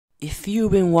If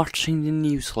you've been watching the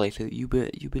news lately,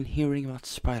 you've been hearing about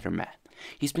Spider-Man.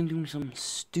 He's been doing some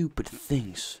stupid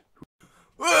things.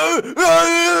 The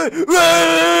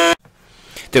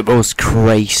most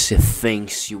crazy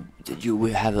things you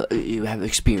have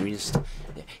experienced.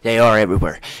 They are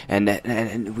everywhere,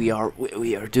 and we are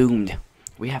doomed.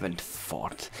 We haven't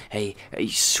fought a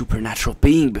supernatural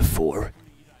being before.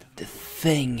 The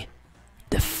thing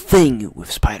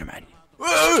with Spider-Man.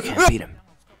 You can't beat him.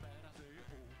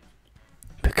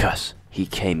 Because he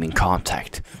came in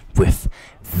contact with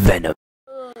Venom.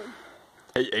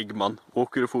 Hej Eggman,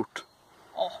 åker du fort?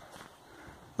 Ja.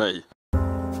 Nej.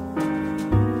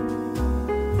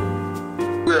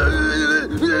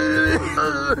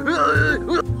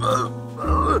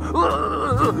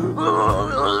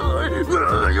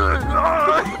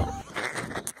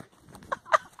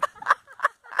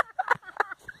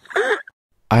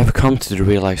 I've come to the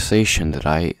realization that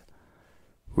I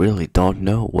really don't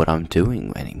know what I'm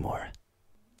doing anymore.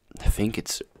 I think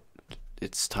it's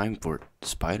time for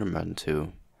Spider-Man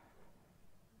to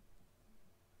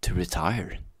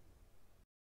retire.